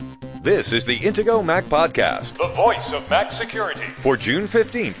This is the Intego Mac Podcast, the voice of Mac security, for June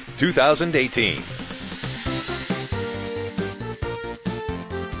 15th, 2018.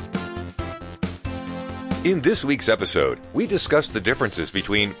 In this week's episode, we discuss the differences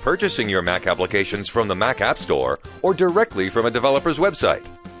between purchasing your Mac applications from the Mac App Store or directly from a developer's website.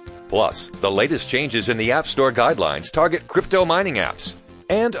 Plus, the latest changes in the App Store guidelines target crypto mining apps.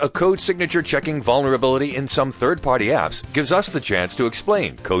 And a code signature checking vulnerability in some third-party apps gives us the chance to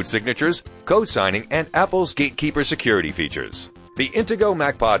explain code signatures, code signing, and Apple's Gatekeeper security features. The Intego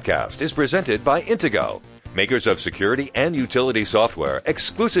Mac Podcast is presented by Intego, makers of security and utility software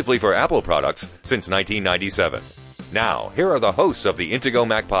exclusively for Apple products since 1997. Now, here are the hosts of the Intego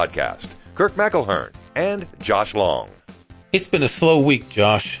Mac Podcast, Kirk McElhearn and Josh Long. It's been a slow week,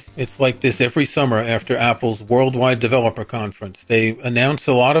 Josh. It's like this every summer after Apple's Worldwide Developer Conference. They announce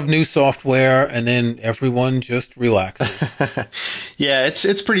a lot of new software, and then everyone just relaxes. Yeah,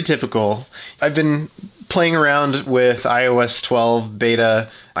 it's pretty typical. I've been playing around with iOS 12 beta.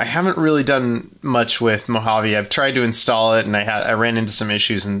 I haven't really done much with Mojave. I've tried to install it, and I ran into some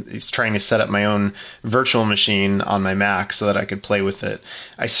issues and trying to set up my own virtual machine on my Mac so that I could play with it.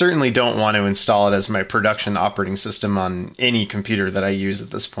 I certainly don't want to install it as my production operating system on any computer that I use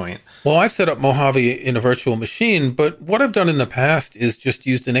at this point. Well, I've set up Mojave in a virtual machine, but what I've done in the past is just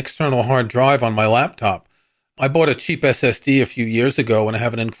used an external hard drive on my laptop. I bought a cheap SSD a few years ago, and I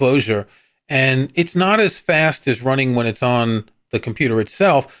have an enclosure, and it's not as fast as running when it's on the computer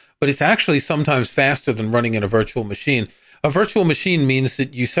itself, but it's actually sometimes faster than running in a virtual machine. A virtual machine means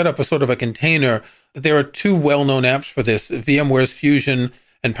that you set up a sort of a container. There are two well-known apps for this, VMware's Fusion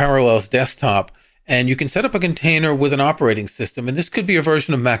and Parallels Desktop, and you can set up a container with an operating system, and this could be a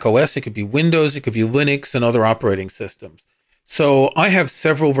version of Mac OS, it could be Windows, it could be Linux, and other operating systems. So I have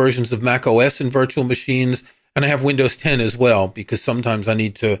several versions of Mac OS in virtual machines, and I have Windows 10 as well, because sometimes I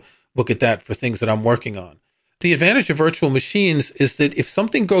need to look at that for things that I'm working on. The advantage of virtual machines is that if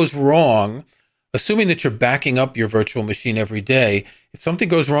something goes wrong, assuming that you're backing up your virtual machine every day, if something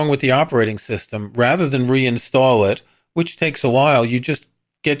goes wrong with the operating system, rather than reinstall it, which takes a while, you just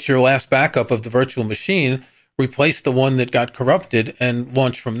get your last backup of the virtual machine, replace the one that got corrupted, and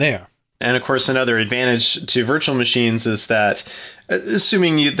launch from there. And of course, another advantage to virtual machines is that,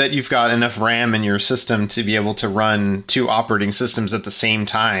 assuming that you've got enough RAM in your system to be able to run two operating systems at the same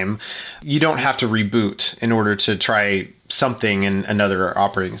time, you don't have to reboot in order to try something in another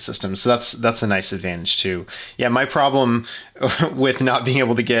operating system. So that's a nice advantage too. Yeah, my problem with not being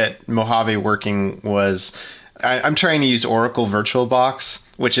able to get Mojave working was I'm trying to use Oracle VirtualBox,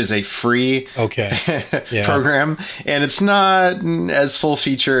 which is a free program, and it's not as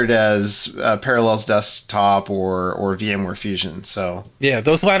full-featured as Parallels Desktop or VMware Fusion. So yeah,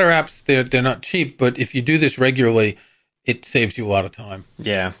 those latter apps, they're not cheap, but if you do this regularly, it saves you a lot of time.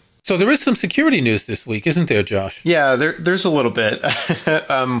 Yeah. So there is some security news this week, isn't there, Josh? Yeah, there's a little bit.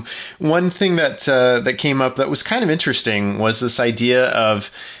 One thing that came up that was kind of interesting was this idea of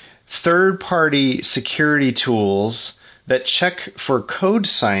third-party security tools that check for code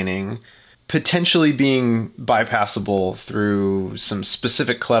signing potentially being bypassable through some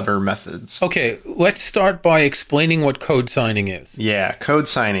specific clever methods. Okay, let's start by explaining what code signing is. Yeah, code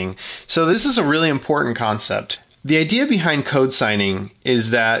signing. So this is a really important concept. The idea behind code signing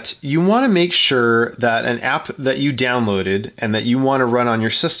is that you want to make sure that an app that you downloaded and that you want to run on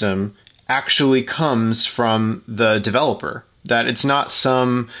your system actually comes from the developer. That it's not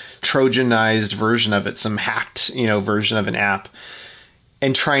some Trojanized version of it, some hacked, version of an app,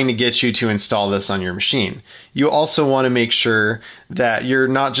 and trying to get you to install this on your machine. You also want to make sure that you're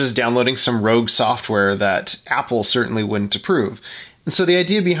not just downloading some rogue software that Apple certainly wouldn't approve. And so the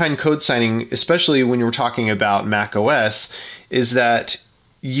idea behind code signing, especially when you're talking about Mac OS, is that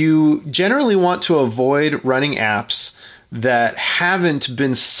you generally want to avoid running apps that haven't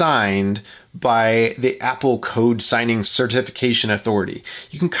been signed by the Apple Code Signing Certification Authority.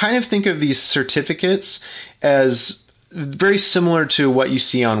 You can kind of think of these certificates as very similar to what you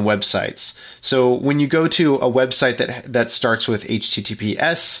see on websites. So when you go to a website that starts with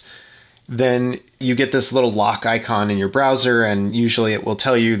HTTPS, then you get this little lock icon in your browser, and usually it will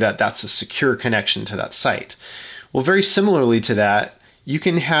tell you that that's a secure connection to that site. Well, very similarly to that, you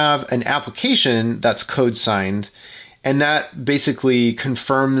can have an application that's code signed, and that basically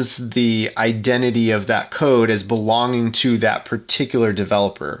confirms the identity of that code as belonging to that particular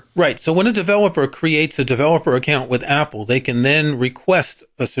developer. Right. So when a developer creates a developer account with Apple, they can then request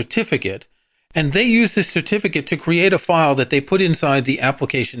a certificate, and they use this certificate to create a file that they put inside the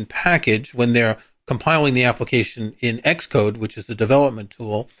application package when they're compiling the application in Xcode, which is the development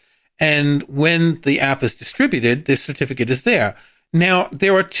tool. And when the app is distributed, this certificate is there. Now,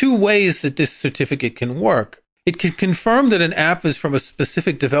 there are two ways that this certificate can work. It can confirm that an app is from a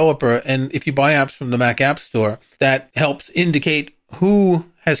specific developer, and if you buy apps from the Mac App Store, that helps indicate who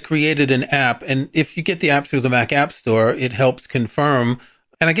has created an app. And if you get the app through the Mac App Store, it helps confirm.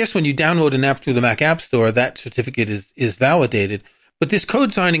 And I guess when you download an app through the Mac App Store, that certificate is validated. But this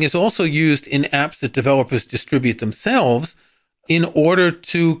code signing is also used in apps that developers distribute themselves in order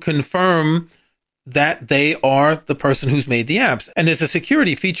to confirm that they are the person who's made the apps. And there's a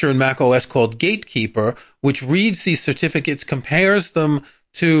security feature in macOS called Gatekeeper, which reads these certificates, compares them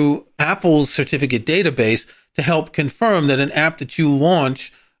to Apple's certificate database to help confirm that an app that you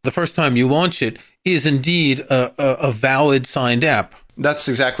launch, the first time you launch it, is indeed a valid signed app. That's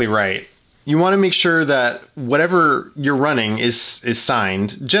exactly right. You want to make sure that whatever you're running is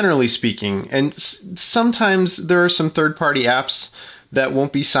signed, generally speaking. And sometimes there are some third-party apps that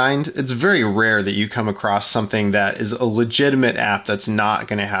won't be signed. It's very rare that you come across something that is a legitimate app that's not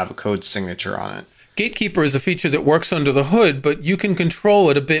going to have a code signature on it. Gatekeeper is a feature that works under the hood, but you can control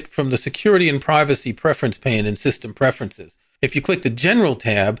it a bit from the security and privacy preference pane in System Preferences. If you click the General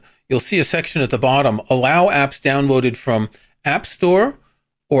tab, you'll see a section at the bottom, Allow apps downloaded from App Store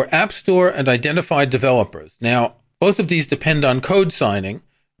or App Store and identified developers. Now, both of these depend on code signing,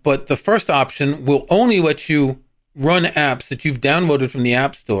 but the first option will only let you run apps that you've downloaded from the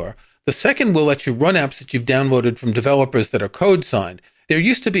App Store. The second will let you run apps that you've downloaded from developers that are code signed. There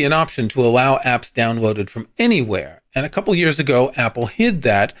used to be an option to allow apps downloaded from anywhere, and a couple years ago, Apple hid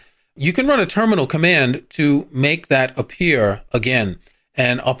that. You can run a terminal command to make that appear again.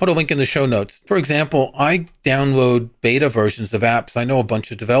 And I'll put a link in the show notes. For example, I download beta versions of apps. I know a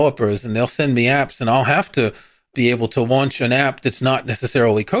bunch of developers, and they'll send me apps, and I'll have to be able to launch an app that's not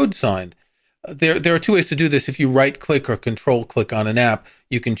necessarily code signed. There are two ways to do this. If you right click or control click on an app,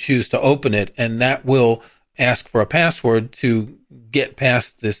 you can choose to open it, and that will ask for a password to get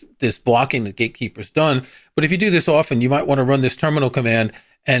past this blocking that Gatekeeper's done. But if you do this often, you might want to run this terminal command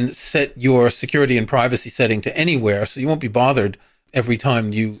and set your security and privacy setting to anywhere, so you won't be bothered every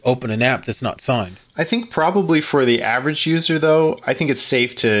time you open an app that's not signed. I think probably for the average user, though, I think it's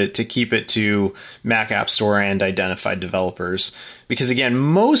safe to keep it to Mac App Store and identified developers. Because again,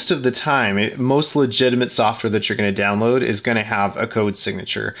 most of the time, most legitimate software that you're going to download is going to have a code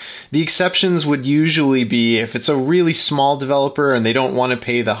signature. The exceptions would usually be if it's a really small developer and they don't want to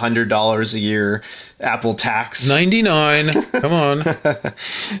pay the $100 a year Apple tax. 99, come on.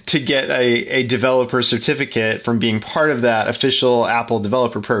 To get a developer certificate from being part of that official Apple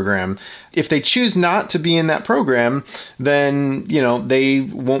developer program. If they choose not to be in that program, then, they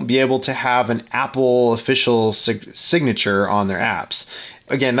won't be able to have an Apple official signature on their apps.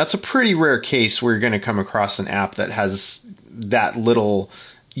 Again, that's a pretty rare case where you're going to come across an app that has that little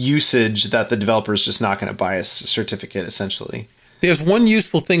usage that the developer is just not going to buy a certificate, essentially. There's one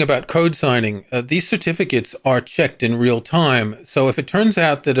useful thing about code signing. These certificates are checked in real time. So if it turns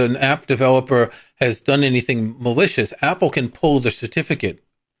out that an app developer has done anything malicious, Apple can pull the certificate.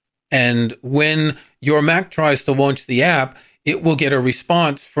 And when your Mac tries to launch the app, it will get a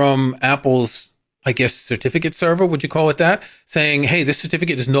response from Apple's, I guess, certificate server, would you call it that, saying, hey, this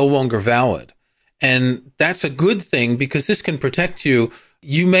certificate is no longer valid. And that's a good thing because this can protect you.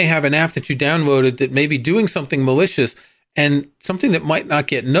 You may have an app that you downloaded that may be doing something malicious and something that might not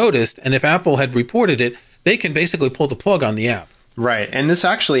get noticed. And if Apple had reported it, they can basically pull the plug on the app. Right. And this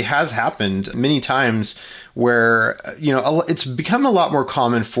actually has happened many times where, it's become a lot more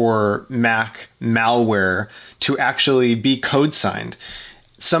common for Mac malware to actually be code signed.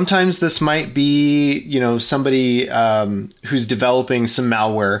 Sometimes this might be, somebody who's developing some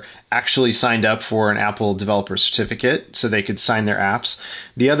malware actually signed up for an Apple developer certificate so they could sign their apps.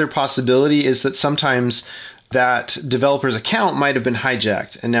 The other possibility is that sometimes that developer's account might have been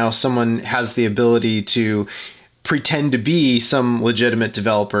hijacked, and now someone has the ability to pretend to be some legitimate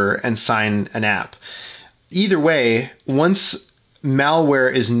developer and sign an app. Either way, once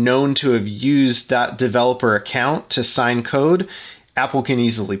malware is known to have used that developer account to sign code, Apple can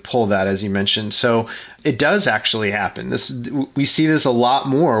easily pull that, as you mentioned. So it does actually happen. We see this a lot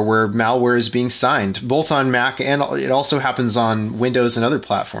more where malware is being signed, both on Mac and it also happens on Windows and other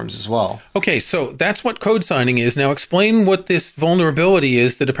platforms as well. Okay, so that's what code signing is. Now explain what this vulnerability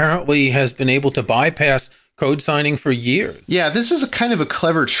is that apparently has been able to bypass code signing for years. Yeah, this is a kind of a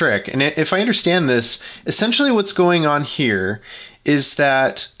clever trick. And if I understand this, essentially what's going on here is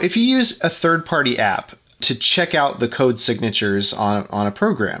that if you use a third-party app to check out the code signatures on a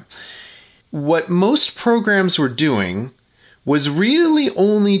program, what most programs were doing was really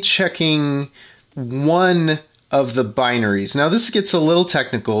only checking one of the binaries. Now, this gets a little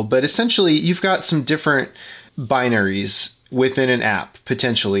technical, but essentially you've got some different binaries within an app,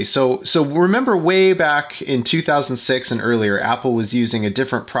 potentially. So remember way back in 2006 and earlier, Apple was using a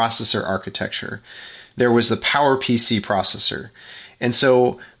different processor architecture. There was the PowerPC processor. And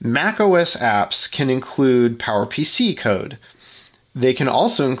so macOS apps can include PowerPC code. They can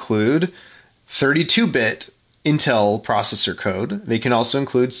also include 32-bit Intel processor code. They can also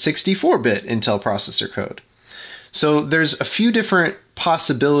include 64-bit Intel processor code. So there's a few different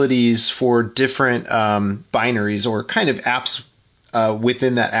possibilities for different binaries or kind of apps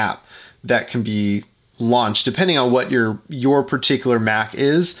within that app that can be launched. Depending on what your particular Mac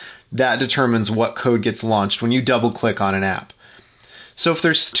is, that determines what code gets launched when you double click on an app. So if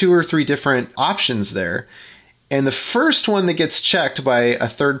there's 2 or 3 different options there, and the first one that gets checked by a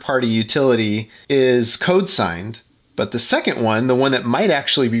third-party utility is code signed, but the second one, the one that might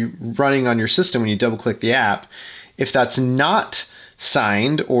actually be running on your system when you double click the app, if that's not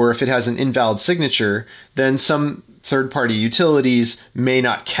signed or if it has an invalid signature, then some third-party utilities may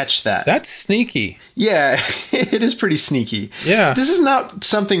not catch that. That's sneaky. Yeah, it is pretty sneaky. Yeah. This is not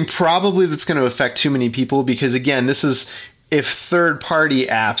something probably that's going to affect too many people because, again, this is if third-party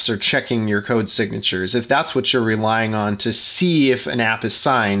apps are checking your code signatures, if that's what you're relying on to see if an app is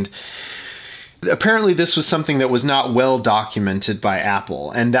signed. Apparently, this was something that was not well documented by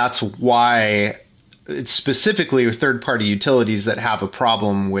Apple, and that's why it's specifically third-party utilities that have a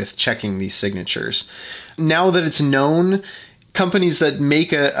problem with checking these signatures. Now that it's known, companies that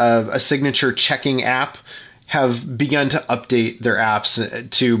make a signature checking app have begun to update their apps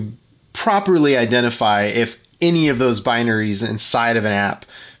to properly identify if any of those binaries inside of an app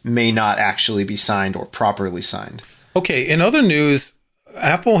may not actually be signed or properly signed. Okay, in other news,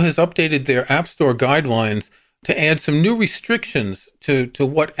 Apple has updated their App Store guidelines to add some new restrictions to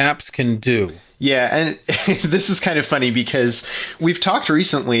what apps can do. Yeah, and this is kind of funny because we've talked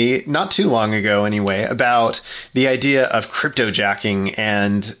recently, not too long ago anyway, about the idea of cryptojacking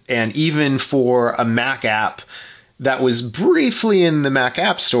and even for a Mac app that was briefly in the Mac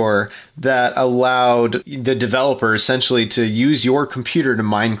App Store that allowed the developer essentially to use your computer to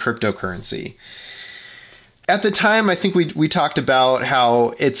mine cryptocurrency. At the time, I think we talked about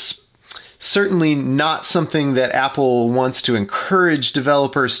how it's certainly not something that Apple wants to encourage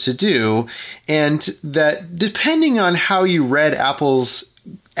developers to do, and that depending on how you read Apple's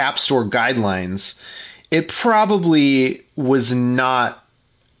App Store guidelines, it probably was not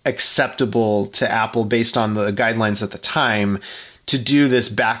acceptable to Apple based on the guidelines at the time to do this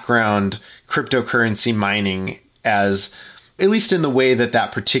background cryptocurrency mining as, at least in the way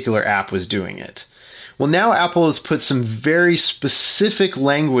that particular app was doing it. Well, now Apple has put some very specific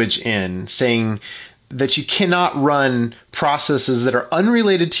language in saying that you cannot run processes that are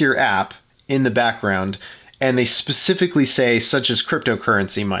unrelated to your app in the background, and they specifically say such as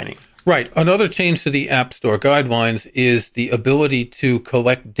cryptocurrency mining. Right. Another change to the App Store guidelines is the ability to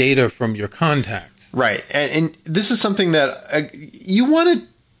collect data from your contacts. Right. And this is something that you want to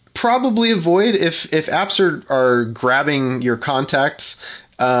probably avoid if apps are grabbing your contacts.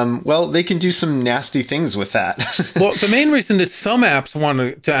 Well, they can do some nasty things with that. Well, the main reason that some apps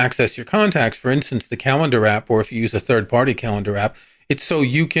want to access your contacts, for instance, the calendar app, or if you use a third-party calendar app, it's so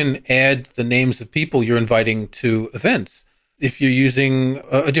you can add the names of people you're inviting to events. If you're using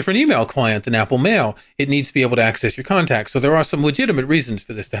a different email client than Apple Mail, it needs to be able to access your contacts. So there are some legitimate reasons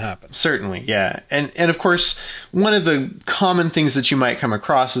for this to happen. Certainly, yeah. And of course, one of the common things that you might come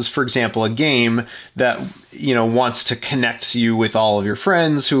across is, for example, a game that, wants to connect you with all of your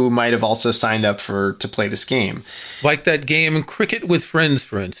friends who might have also signed up to play this game. Like that game Cricket with Friends,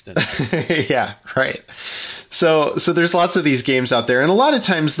 for instance. Yeah, right. So there's lots of these games out there, and a lot of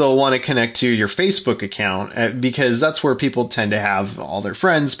times they'll want to connect to your Facebook account because that's where people tend to have all their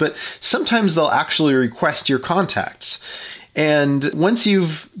friends, but sometimes they'll actually request your contacts. And once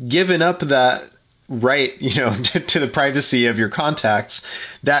you've given up that right, to the privacy of your contacts,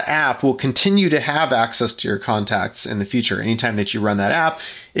 that app will continue to have access to your contacts in the future. Anytime that you run that app,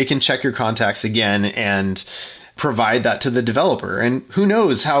 it can check your contacts again and provide that to the developer. And who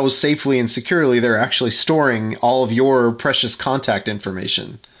knows how safely and securely they're actually storing all of your precious contact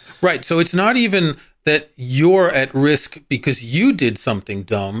information. Right. So it's not even that you're at risk because you did something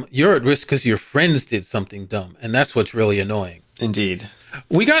dumb. You're at risk because your friends did something dumb. And that's what's really annoying. Indeed.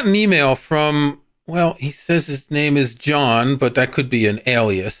 We got an email from, he says his name is John, but that could be an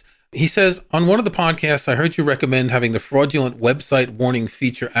alias. He says, on one of the podcasts, I heard you recommend having the fraudulent website warning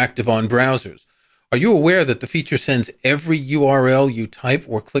feature active on browsers. Are you aware that the feature sends every URL you type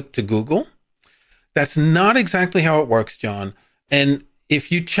or click to Google? That's not exactly how it works, John. And If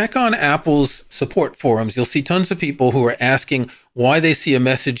you check on Apple's support forums, you'll see tons of people who are asking why they see a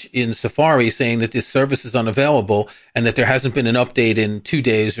message in Safari saying that this service is unavailable and that there hasn't been an update in 2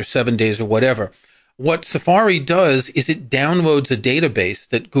 days or 7 days or whatever. What Safari does is it downloads a database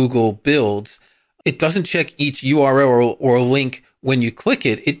that Google builds. It doesn't check each URL or link when you click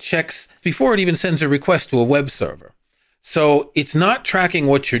it. It checks before it even sends a request to a web server. So it's not tracking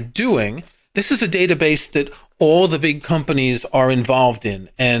what you're doing. This is a database that all the big companies are involved in.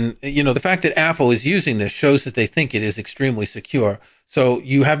 And, the fact that Apple is using this shows that they think it is extremely secure. So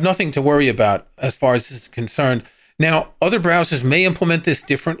you have nothing to worry about as far as this is concerned. Now, other browsers may implement this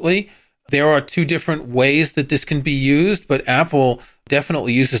differently. There are 2 different ways that this can be used, but Apple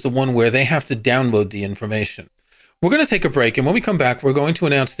definitely uses the one where they have to download the information. We're going to take a break, and when we come back, we're going to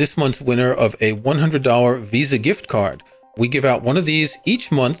announce this month's winner of a $100 Visa gift card. We give out one of these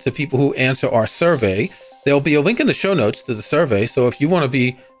each month to people who answer our survey. There'll be a link in the show notes to the survey, so if you want to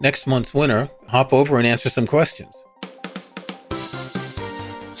be next month's winner, hop over and answer some questions.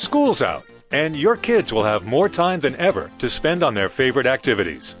 School's out, and your kids will have more time than ever to spend on their favorite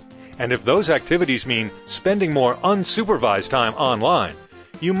activities. And if those activities mean spending more unsupervised time online,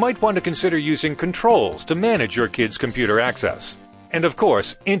 you might want to consider using controls to manage your kids' computer access. And of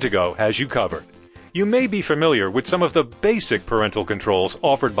course, Intego has you covered. You may be familiar with some of the basic parental controls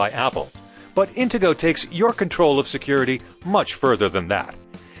offered by Apple, but Intego takes your control of security much further than that.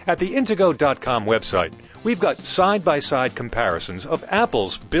 At the Intego.com website, we've got side-by-side comparisons of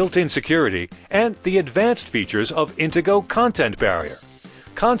Apple's built-in security and the advanced features of Intego Content Barrier.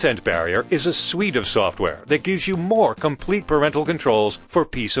 Content Barrier is a suite of software that gives you more complete parental controls for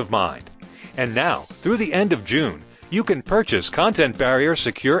peace of mind. And now, through the end of June, you can purchase Content Barrier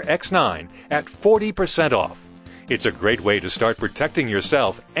Secure X9 at 40% off. It's a great way to start protecting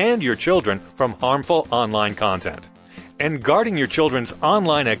yourself and your children from harmful online content. And guarding your children's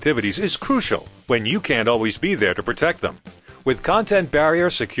online activities is crucial when you can't always be there to protect them. With Content Barrier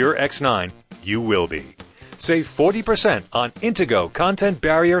Secure X9, you will be. Save 40% on Intego Content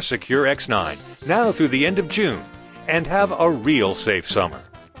Barrier Secure X9 now through the end of June, and have a real safe summer.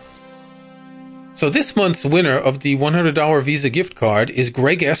 So this month's winner of the $100 Visa gift card is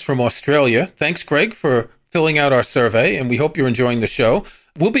Greg S. from Australia. Thanks, Greg, for filling out our survey, and we hope you're enjoying the show.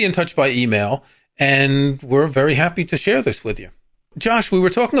 We'll be in touch by email, and we're very happy to share this with you. Josh, we were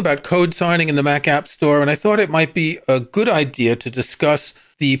talking about code signing in the Mac App Store, and I thought it might be a good idea to discuss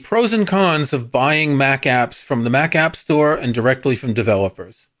the pros and cons of buying Mac apps from the Mac App Store and directly from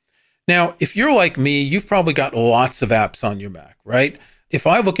developers. Now, if you're like me, you've probably got lots of apps on your Mac, right? If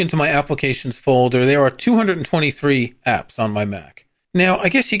I look into my applications folder, there are 223 apps on my Mac. Now, I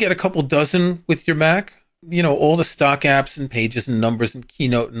guess you get a couple dozen with your Mac, all the stock apps and Pages and Numbers and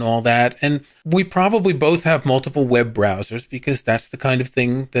Keynote and all that. And we probably both have multiple web browsers because that's the kind of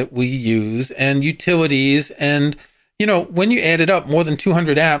thing that we use, and utilities. And, when you add it up, more than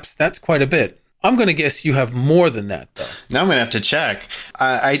 200 apps, that's quite a bit. I'm going to guess you have more than that, though. Now I'm going to have to check.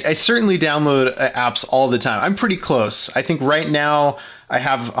 I certainly download apps all the time. I'm pretty close. I think right now I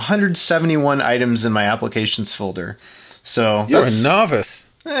have 171 items in my applications folder. So you're a novice.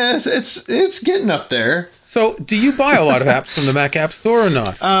 It's getting up there. So do you buy a lot of apps from the Mac App Store or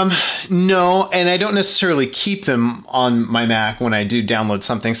not? No, and I don't necessarily keep them on my Mac when I do download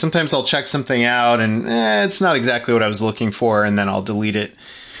something. Sometimes I'll check something out and it's not exactly what I was looking for, and then I'll delete it.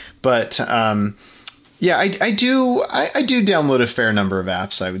 But yeah, I do download a fair number of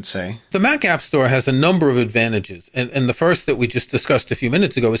apps, I would say. The Mac App Store has a number of advantages, and the first that we just discussed a few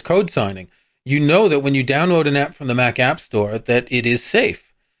minutes ago is code signing. You know that when you download an app from the Mac App Store, that it is safe.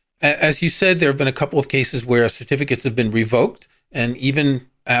 As you said, there have been a couple of cases where certificates have been revoked, and even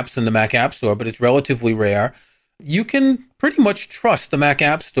apps in the Mac App Store, but it's relatively rare. You can pretty much trust the Mac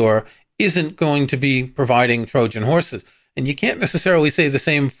App Store isn't going to be providing Trojan horses. And you can't necessarily say the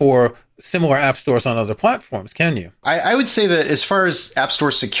same for similar app stores on other platforms, can you? I would say that as far as App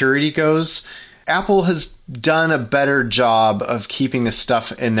Store security goes, Apple has done a better job of keeping the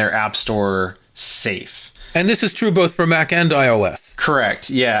stuff in their App Store safe. And this is true both for Mac and iOS. Correct.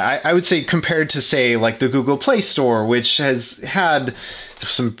 Yeah. I would say compared to, say, like the Google Play Store, which has had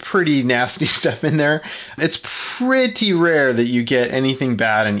some pretty nasty stuff in there, it's pretty rare that you get anything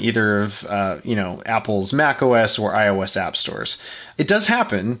bad in either of, Apple's macOS or iOS app stores. It does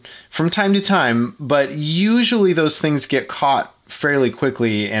happen from time to time, but usually those things get caught fairly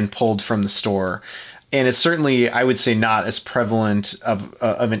quickly and pulled from the store. And it's certainly, I would say, not as prevalent of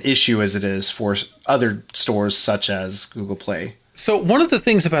an issue as it is for other stores such as Google Play. So one of the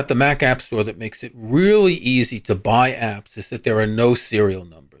things about the Mac App Store that makes it really easy to buy apps is that there are no serial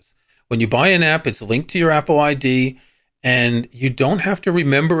numbers. When you buy an app, it's linked to your Apple ID, and you don't have to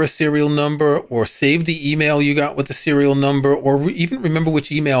remember a serial number or save the email you got with the serial number or even remember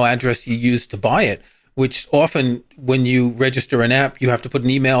which email address you used to buy it, which often when you register an app, you have to put an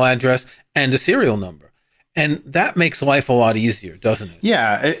email address and a serial number. And that makes life a lot easier, doesn't it?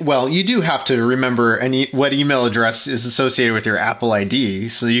 Yeah. Well, you do have to remember what email address is associated with your Apple ID,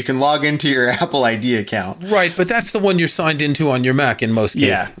 so you can log into your Apple ID account. Right, but that's the one you're signed into on your Mac in most cases.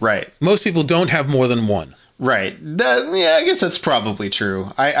 Yeah, right. Most people don't have more than one. Right. Yeah, I guess that's probably true.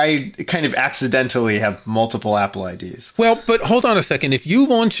 I kind of accidentally have multiple Apple IDs. Well, but hold on a second. If you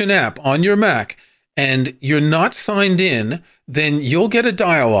launch an app on your Mac and you're not signed in, then you'll get a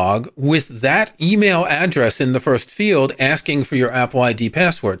dialog with that email address in the first field asking for your Apple ID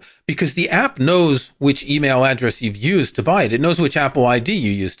password, because the app knows which email address you've used to buy it. It knows which Apple ID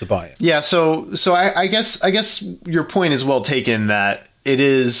you used to buy it. Yeah, so I guess your point is well taken that it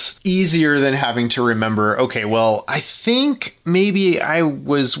is easier than having to remember, okay, well, I think maybe I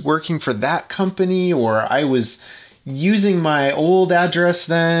was working for that company or I was using my old address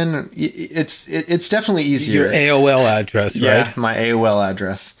then. It's definitely easier. Your AOL address, right? Yeah, my AOL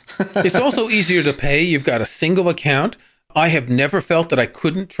address. It's also easier to pay. You've got a single account. I have never felt that I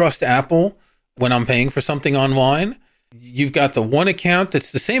couldn't trust Apple when I'm paying for something online. You've got the one account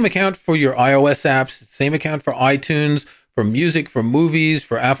that's the same account for your iOS apps, the same account for iTunes, for music, for movies,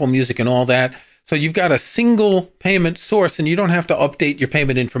 for Apple Music and all that. So you've got a single payment source and you don't have to update your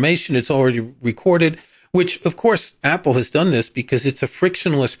payment information. It's already recorded, which of course Apple has done this because it's a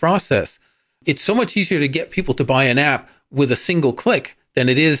frictionless process. It's so much easier to get people to buy an app with a single click than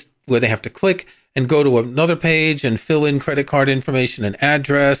it is where they have to click and go to another page and fill in credit card information and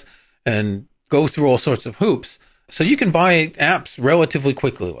address and go through all sorts of hoops. So you can buy apps relatively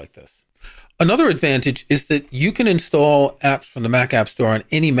quickly like this. Another advantage is that you can install apps from the Mac App Store on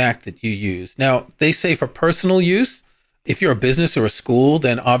any Mac that you use. Now, they say for personal use, if you're a business or a school,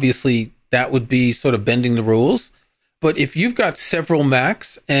 then obviously that would be sort of bending the rules. But if you've got several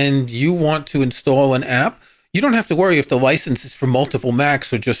Macs and you want to install an app, you don't have to worry if the license is for multiple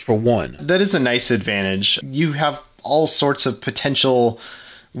Macs or just for one. That is a nice advantage. You have all sorts of potential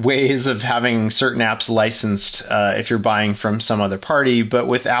ways of having certain apps licensed if you're buying from some other party. But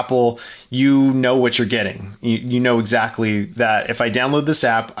with Apple, you know what you're getting. You know exactly that if I download this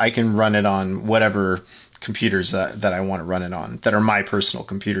app, I can run it on whatever computers that I want to run it on, that are my personal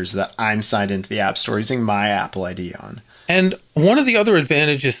computers that I'm signed into the App Store using my Apple ID on. And one of the other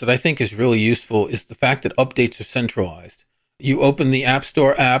advantages that I think is really useful is the fact that updates are centralized. You open the App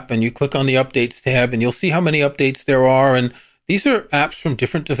Store app and you click on the Updates tab and you'll see how many updates there are. And these are apps from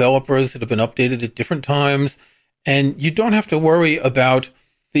different developers that have been updated at different times. And you don't have to worry about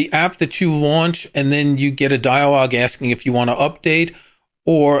the app that you launch and then you get a dialog asking if you want to update,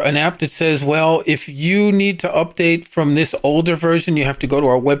 or an app that says, well, if you need to update from this older version, you have to go to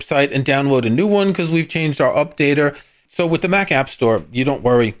our website and download a new one because we've changed our updater. So with the Mac App Store, you don't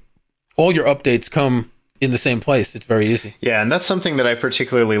worry. All your updates come in the same place. It's very easy. Yeah, and that's something that I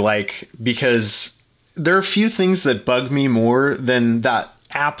particularly like because there are few things that bug me more than that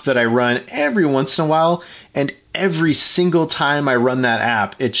app that I run every once in a while, and every single time I run that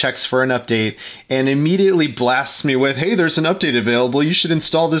app, it checks for an update and immediately blasts me with, hey, there's an update available. You should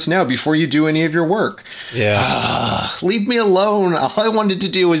install this now before you do any of your work. Yeah. Leave me alone. All I wanted to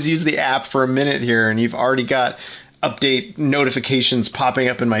do was use the app for a minute here, and you've already got update notifications popping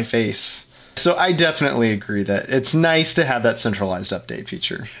up in my face. So I definitely agree that it's nice to have that centralized update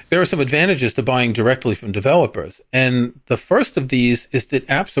feature. There are some advantages to buying directly from developers. And the first of these is that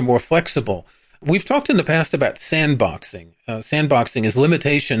apps are more flexible. We've talked in the past about sandboxing. Sandboxing is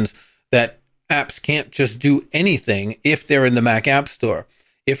limitations that apps can't just do anything if they're in the Mac App Store.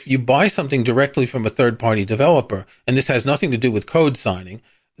 If you buy something directly from a third-party developer, and this has nothing to do with code signing,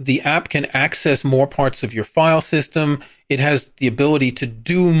 the app can access more parts of your file system. It has the ability to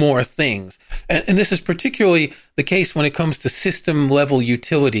do more things. And this is particularly the case when it comes to system-level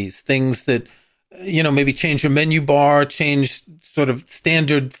utilities, things that, maybe change your menu bar, change sort of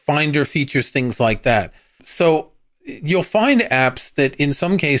standard Finder features, things like that. So you'll find apps that in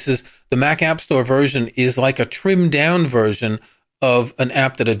some cases, the Mac App Store version is like a trimmed-down version of an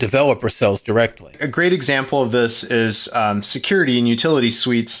app that a developer sells directly. A great example of this is security and utility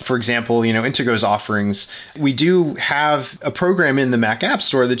suites. For example, Integro's offerings. We do have a program in the Mac App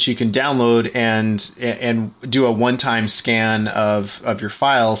Store that you can download and do a one-time scan of your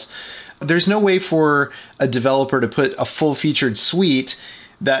files. There's no way for a developer to put a full-featured suite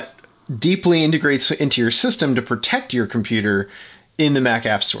that deeply integrates into your system to protect your computer in the Mac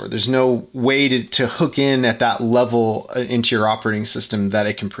App Store. There's no way to hook in at that level into your operating system that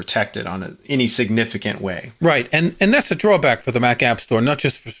it can protect it on any significant way. Right. And that's a drawback for the Mac App Store, not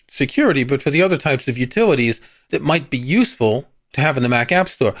just for security, but for the other types of utilities that might be useful to have in the Mac App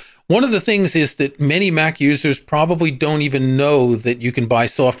Store. One of the things is that many Mac users probably don't even know that you can buy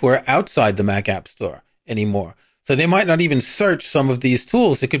software outside the Mac App Store anymore. So they might not even search some of these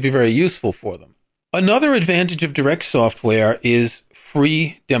tools that could be very useful for them. Another advantage of direct software is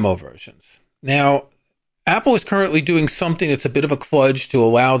free demo versions. Now, Apple is currently doing something that's a bit of a kludge to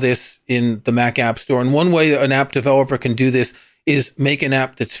allow this in the Mac App Store. And one way an app developer can do this is make an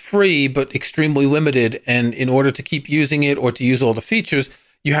app that's free but extremely limited. And in order to keep using it or to use all the features,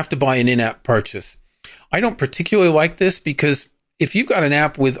 you have to buy an in-app purchase. I don't particularly like this because if you've got an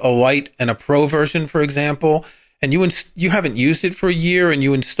app with a Lite and a Pro version, for example, and you haven't used it for a year and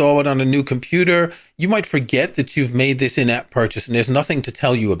you install it on a new computer, you might forget that you've made this in-app purchase and there's nothing to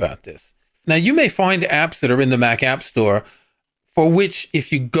tell you about this. Now, you may find apps that are in the Mac App Store for which,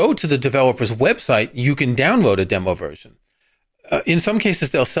 if you go to the developer's website, you can download a demo version. In some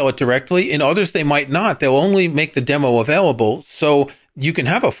cases, they'll sell it directly. In others, they might not. They'll only make the demo available so you can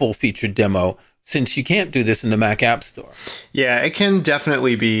have a full-featured demo, since you can't do this in the Mac App Store. Yeah, it can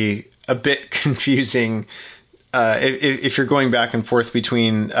definitely be a bit confusing if you're going back and forth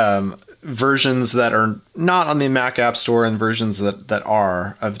between versions that are not on the Mac App Store and versions that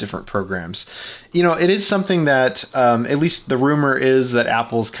are of different programs. You know, it is something that at least the rumor is that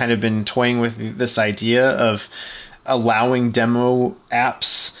Apple's kind of been toying with this idea of allowing demo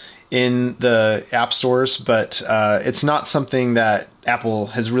apps in the app stores, but it's not something that Apple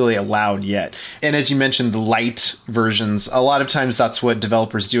has really allowed yet. And as you mentioned, the Lite versions, a lot of times that's what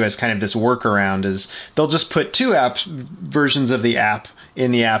developers do as kind of this workaround, is they'll just put two versions of the app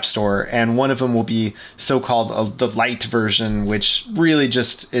in the App Store, and one of them will be so-called the Lite version, which really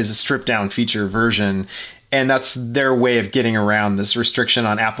just is a stripped-down feature version. And that's their way of getting around this restriction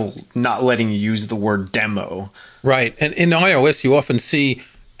on Apple not letting you use the word demo. Right. And in iOS, you often see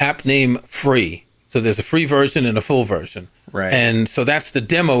app name free. So there's a free version and a full version. Right. And so that's the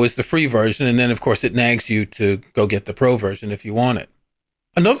demo is the free version. And then, of course, it nags you to go get the pro version if you want it.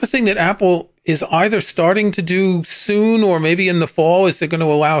 Another thing that Apple is either starting to do soon or maybe in the fall is they're going to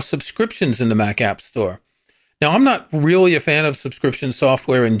allow subscriptions in the Mac App Store. Now, I'm not really a fan of subscription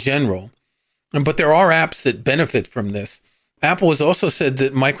software in general, but there are apps that benefit from this. Apple has also said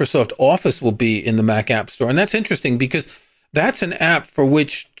that Microsoft Office will be in the Mac App Store. And that's interesting because that's an app for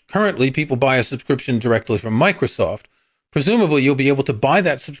which currently people buy a subscription directly from Microsoft. Presumably, you'll be able to buy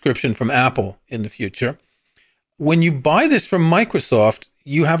that subscription from Apple in the future. When you buy this from Microsoft,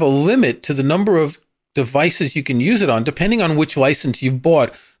 you have a limit to the number of devices you can use it on, depending on which license you've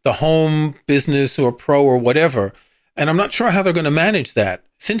bought, the home, business, or pro, or whatever. And I'm not sure how they're going to manage that.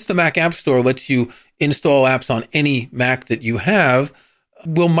 Since the Mac App Store lets you install apps on any Mac that you have,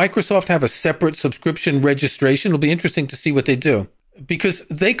 will Microsoft have a separate subscription registration? It'll be interesting to see what they do, because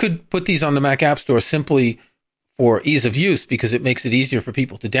they could put these on the Mac App Store simply for ease of use because it makes it easier for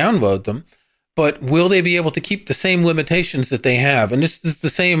people to download them. But will they be able to keep the same limitations that they have? And this is the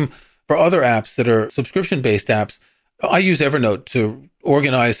same for other apps that are subscription-based apps. I use Evernote to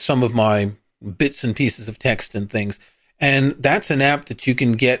organize some of my bits and pieces of text and things. And that's an app that you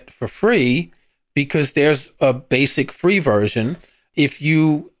can get for free because there's a basic free version. If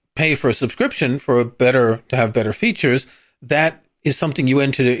you pay for a subscription to have better features, that is something you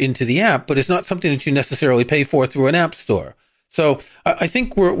enter into the app, but it's not something that you necessarily pay for through an app store. So I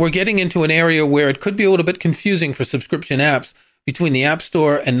think we're getting into an area where it could be a little bit confusing for subscription apps between the App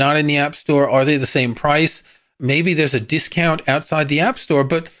Store and not in the App Store. Are they the same price? Maybe there's a discount outside the App Store,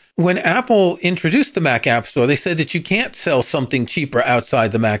 but when Apple introduced the Mac App Store, they said that you can't sell something cheaper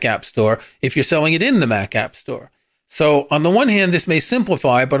outside the Mac App Store if you're selling it in the Mac App Store. So on the one hand, this may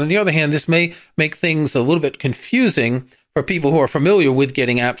simplify, but on the other hand, this may make things a little bit confusing for people who are familiar with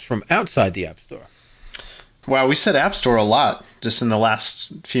getting apps from outside the App Store. Wow, we said App Store a lot just in the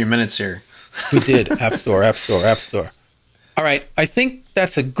last few minutes here. We did. App Store, App Store, App Store. All right. I think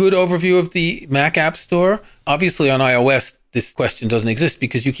that's a good overview of the Mac App Store. Obviously, on iOS, this question doesn't exist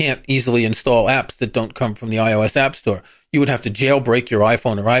because you can't easily install apps that don't come from the iOS App Store. You would have to jailbreak your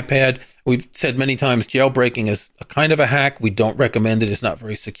iPhone or iPad. We've said many times jailbreaking is a kind of a hack. We don't recommend it. It's not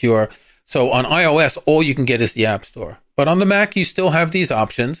very secure. So on iOS, all you can get is the App Store. But on the Mac, you still have these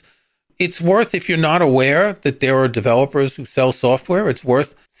options. It's worth, if you're not aware that there are developers who sell software, it's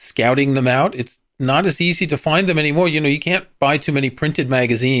worth scouting them out. It's not as easy to find them anymore. You can't buy too many printed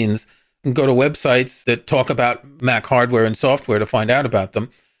magazines and go to websites that talk about Mac hardware and software to find out about them.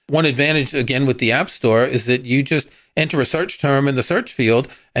 one advantage, again, with the App Store is that you just enter a search term in the search field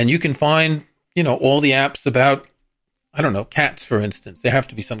and you can find, all the apps about, I don't know, cats, for instance. There have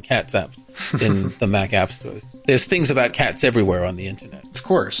to be some cats apps in the Mac App Stores. There's things about cats everywhere on the internet. Of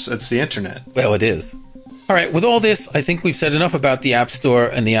course, it's the internet. Well, it is. All right, with all this, I think we've said enough about the App Store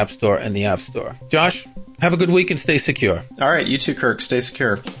and the App Store and the App Store. Josh, have a good week and stay secure. All right, you too, Kirk. Stay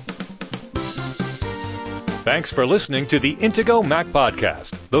secure. Thanks for listening to the Intego Mac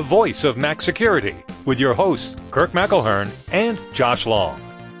Podcast, the voice of Mac security, with your hosts, Kirk McElhearn and Josh Long.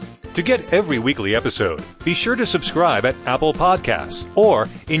 To get every weekly episode, be sure to subscribe at Apple Podcasts or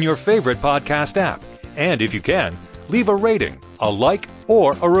in your favorite podcast app. And if you can, leave a rating, a like,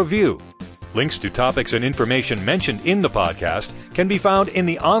 or a review. Links to topics and information mentioned in the podcast can be found in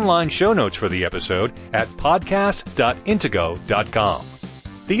the online show notes for the episode at podcast.intego.com.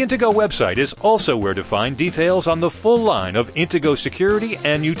 The Intego website is also where to find details on the full line of Intego security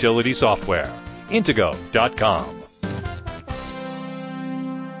and utility software. Intego.com.